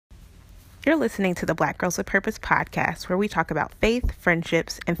You're listening to the Black Girls with Purpose podcast, where we talk about faith,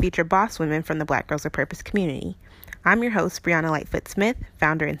 friendships, and feature boss women from the Black Girls with Purpose community. I'm your host, Brianna Lightfoot Smith,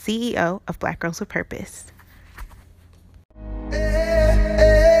 founder and CEO of Black Girls with Purpose.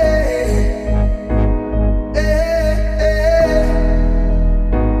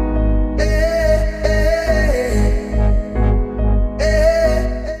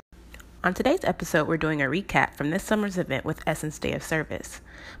 On today's episode, we're doing a recap from this summer's event with Essence Day of Service.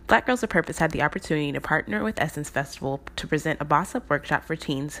 Black Girls with Purpose had the opportunity to partner with Essence Festival to present a Boss Up workshop for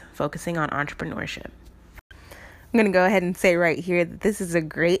teens focusing on entrepreneurship. I'm going to go ahead and say right here that this is a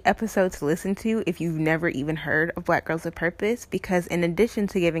great episode to listen to if you've never even heard of Black Girls with Purpose, because in addition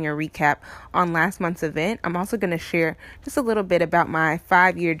to giving a recap on last month's event, I'm also going to share just a little bit about my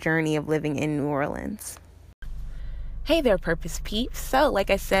 5-year journey of living in New Orleans. Hey there, Purpose Peeps. So, like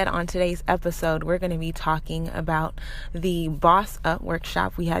I said, on today's episode, we're going to be talking about the Boss Up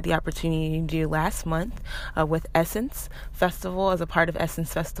workshop we had the opportunity to do last month with Essence Festival as a part of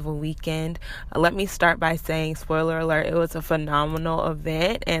Essence Festival weekend. Let me start by saying, spoiler alert, it was a phenomenal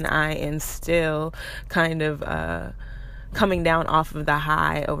event, and I am still kind of coming down off of the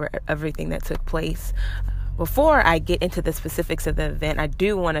high over everything that took place. Before I get into the specifics of the event, I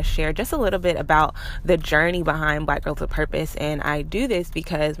do want to share just a little bit about the journey behind Black Girls with Purpose. And I do this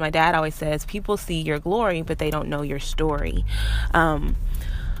because my dad always says, people see your glory, but they don't know your story.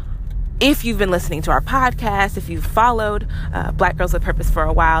 If you've been listening to our podcast, if you've followed Black Girls with Purpose for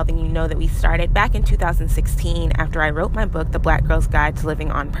a while, then you know that we started back in 2016 after I wrote my book, The Black Girl's Guide to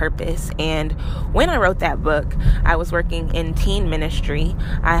Living on Purpose. And when I wrote that book, I was working in teen ministry.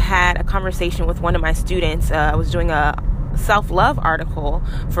 I had a conversation with one of my students. I was doing a self-love article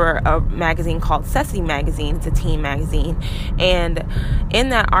for a magazine called Ceci Magazine. It's a teen magazine. And in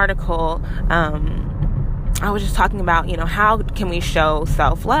that article, I was just talking about, how can we show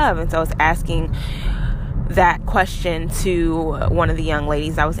self-love? And so I was asking that question to one of the young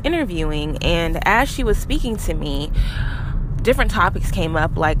ladies I was interviewing. And as she was speaking to me, different topics came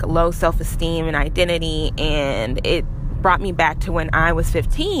up, like low self-esteem and identity. And it brought me back to when I was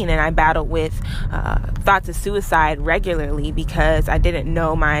 15 and I battled with thoughts of suicide regularly because I didn't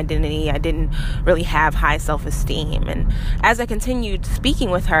know my identity. I didn't really have high self-esteem. And as I continued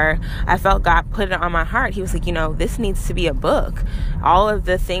speaking with her, I felt God put it on my heart. He was like, this needs to be a book. All of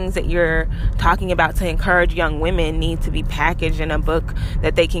the things that you're talking about to encourage young women need to be packaged in a book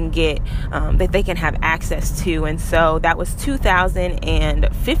that they can get, that they can have access to. And so that was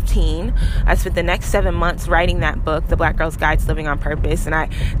 2015. I spent the next 7 months writing that book, The Black Girl's Guide to Living on Purpose. And I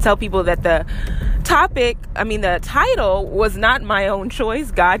tell people that the title was not my own choice.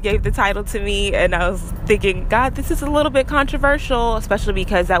 God gave the title to me, and I was thinking, God, this is a little bit controversial, especially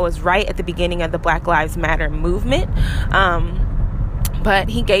because that was right at the beginning of the Black Lives Matter movement. But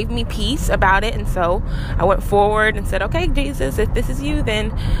he gave me peace about it. And so I went forward and said, okay, Jesus, if this is you, then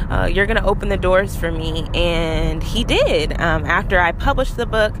you're going to open the doors for me. And he did. After I published the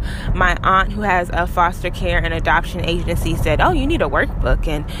book, my aunt, who has a foster care and adoption agency, said, oh, you need a workbook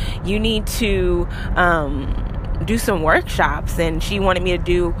and you need to do some workshops. And she wanted me to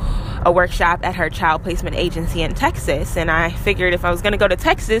do a workshop at her child placement agency in Texas. And I figured if I was going to go to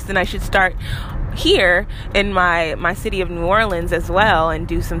Texas, then I should start here in my city of New Orleans as well and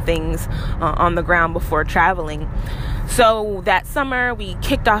do some things on the ground before traveling. So that summer we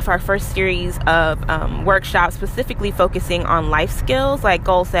kicked off our first series of workshops specifically focusing on life skills like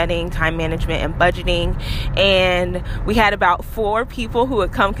goal setting, time management, and budgeting. And we had about 4 people who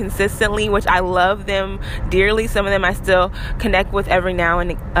would come consistently, which I love them dearly. Some of them I still connect with every now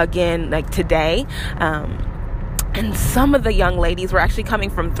and again, like today. And some of the young ladies were actually coming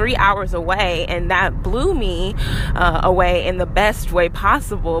from 3 hours away, and that blew me away in the best way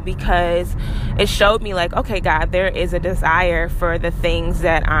possible, because it showed me like, okay, God, there is a desire for the things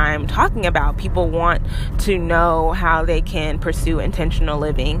that I'm talking about. People want to know how they can pursue intentional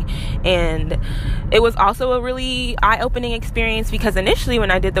living. And it was also a really eye-opening experience, because initially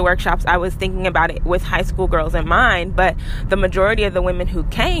when I did the workshops, I was thinking about it with high school girls in mind, but the majority of the women who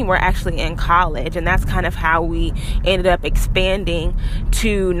came were actually in college, and that's kind of how we ended up expanding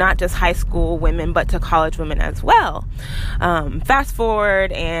to not just high school women, but to college women as well. Fast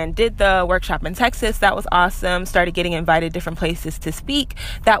forward and did the workshop in Texas. That was awesome. Started getting invited different places to speak.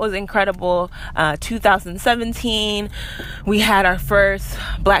 That was incredible. 2017, we had our first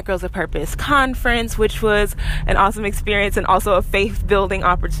Black Girls with Purpose conference, which was an awesome experience and also a faith-building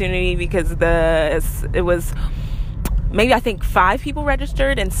opportunity, because it was maybe I think 5 people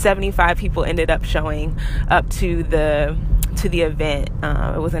registered and 75 people ended up showing up to the to the event.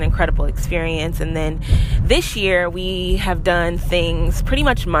 It was an incredible experience. And then this year we have done things pretty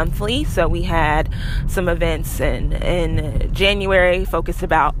much monthly. So we had some events in January focused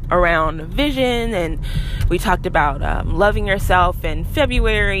around vision, and we talked about loving yourself in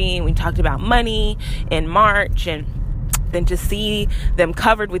February, and we talked about money in March, and then to see them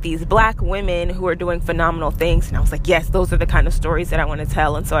covered with these Black women who are doing phenomenal things. And I was like, yes, those are the kind of stories that I want to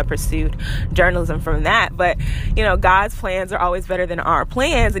tell. And so I pursued journalism from that. But, God's plans are always better than our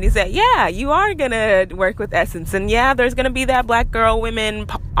plans. And he said, yeah, you are going to work with Essence. And yeah, there's going to be that Black girl, women,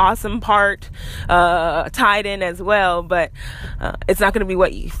 awesome part tied in as well. But it's not going to be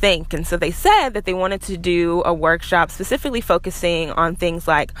what you think. And so they said that they wanted to do a workshop specifically focusing on things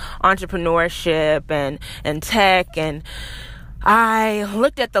like entrepreneurship and tech. And I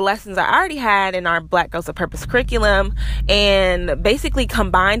looked at the lessons I already had in our Black Girls of Purpose curriculum and basically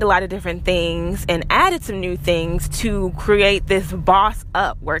combined a lot of different things and added some new things to create this Boss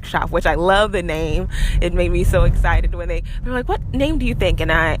Up workshop, which I love the name. It made me so excited when they were like, what name do you think?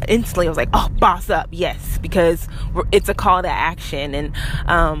 And I instantly was like, oh, Boss Up. Yes, because it's a call to action. And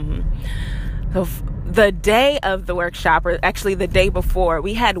the day of the workshop, or actually the day before,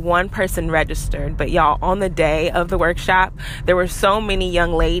 we had one person registered. But y'all, on the day of the workshop, there were so many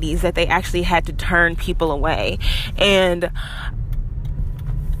young ladies that they actually had to turn people away. And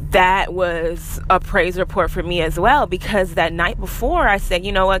that was a praise report for me as well, because that night before I said,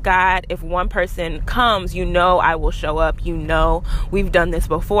 you know what, God, if one person comes, I will show up. We've done this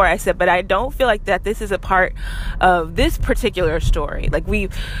before. I said, but I don't feel like that this is a part of this particular story. Like we've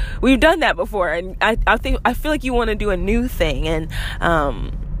done that before. And I feel like you want to do a new thing. And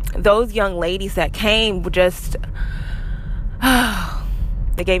those young ladies that came just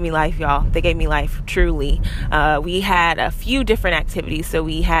they gave me life, y'all. They gave me life, truly. We had a few different activities. So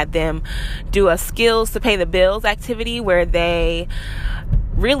we had them do a skills to pay the bills activity where they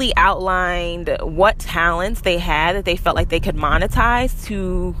really outlined what talents they had that they felt like they could monetize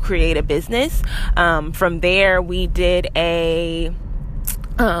to create a business. From there, we did a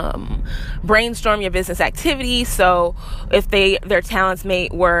brainstorm your business activity. So if their talents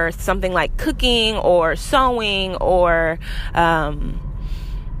were something like cooking or sewing or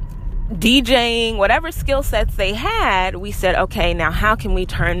DJing, whatever skill sets they had, we said, okay, now how can we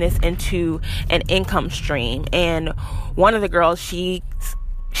turn this into an income stream? And one of the girls, she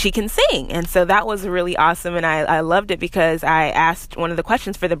can sing. And so that was really awesome. And I loved it because I asked one of the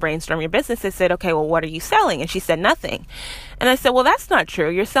questions for the brainstorm your business. I said, okay, well, what are you selling? And she said, nothing. And I said, well, that's not true.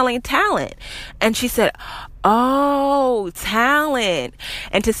 You're selling talent. And she said, oh, talent.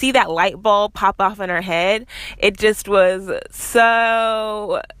 And to see that light bulb pop off in her head, it was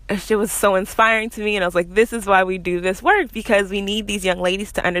so inspiring to me. And I was like, this is why we do this work, because we need these young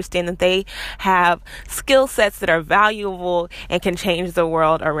ladies to understand that they have skill sets that are valuable and can change the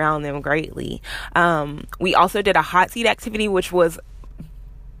world around them greatly. We also did a hot seat activity, which was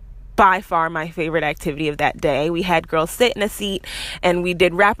by far my favorite activity of that day. We had girls sit in a seat and we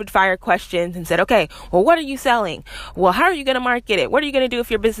did rapid fire questions and said, okay, well, what are you selling? Well, how are you going to market it? What are you going to do if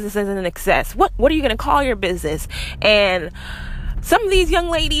your business isn't a success? What are you going to call your business? And some of these young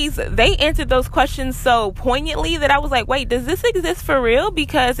ladies, they answered those questions so poignantly that I was like, wait, does this exist for real?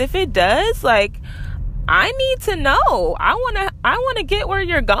 Because if it does, I need to know. I want to get where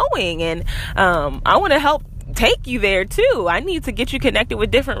you're going, and I want to help take you there too. I need to get you connected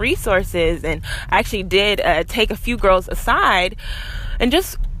with different resources. And I actually did take a few girls aside and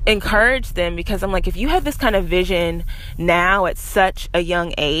just encourage them, because I'm like, if you have this kind of vision now at such a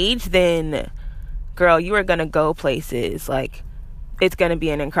young age, then girl, you are going to go places. It's going to be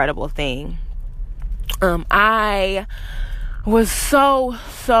an incredible thing. I was so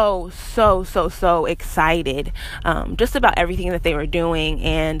excited just about everything that they were doing.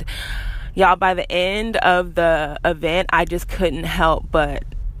 And y'all, by the end of the event, I just couldn't help but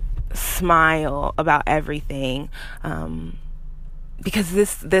smile about everything. Because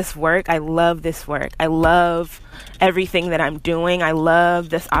this work, I love this work. I love everything that I'm doing. I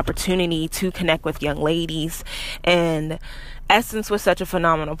love this opportunity to connect with young ladies. And Essence was such a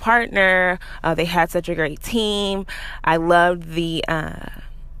phenomenal partner. They had such a great team. I loved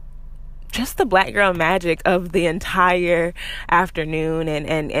just the Black girl magic of the entire afternoon.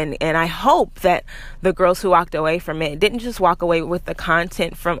 And I hope that the girls who walked away from it didn't just walk away with the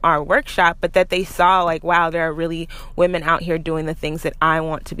content from our workshop, but that they saw wow, there are really women out here doing the things that I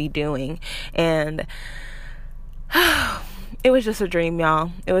want to be doing. And it was just a dream,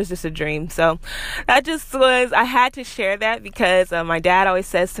 y'all. It was just a dream. So I had to share that because my dad always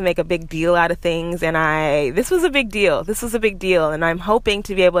says to make a big deal out of things. And this was a big deal. This was a big deal. And I'm hoping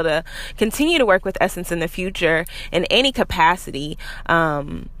to be able to continue to work with Essence in the future in any capacity.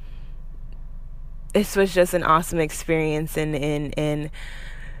 This was just an awesome experience. And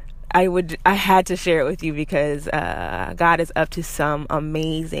I had to share it with you because God is up to some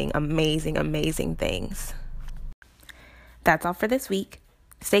amazing, amazing, amazing things. That's all for this week.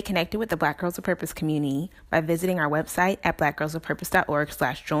 Stay connected with the Black Girls of Purpose community by visiting our website at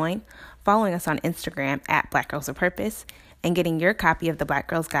blackgirlsofpurpose.org/join, following us on Instagram at Black Girls of Purpose, and getting your copy of the Black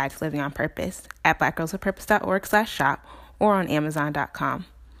Girls Guide to Living on Purpose at blackgirlsofpurpose.org/shop or on Amazon.com.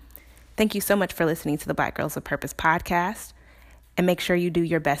 Thank you so much for listening to the Black Girls of Purpose podcast, and make sure you do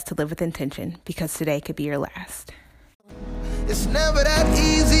your best to live with intention because today could be your last. It's never that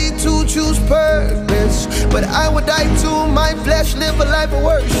easy to choose purpose, but I would die to my flesh, live a life of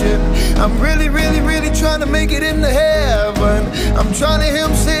worship. I'm really, really, really trying to make it into heaven. I'm trying to hear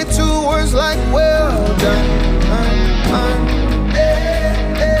him say 2 words like, well done.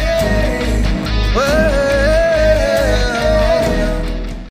 Well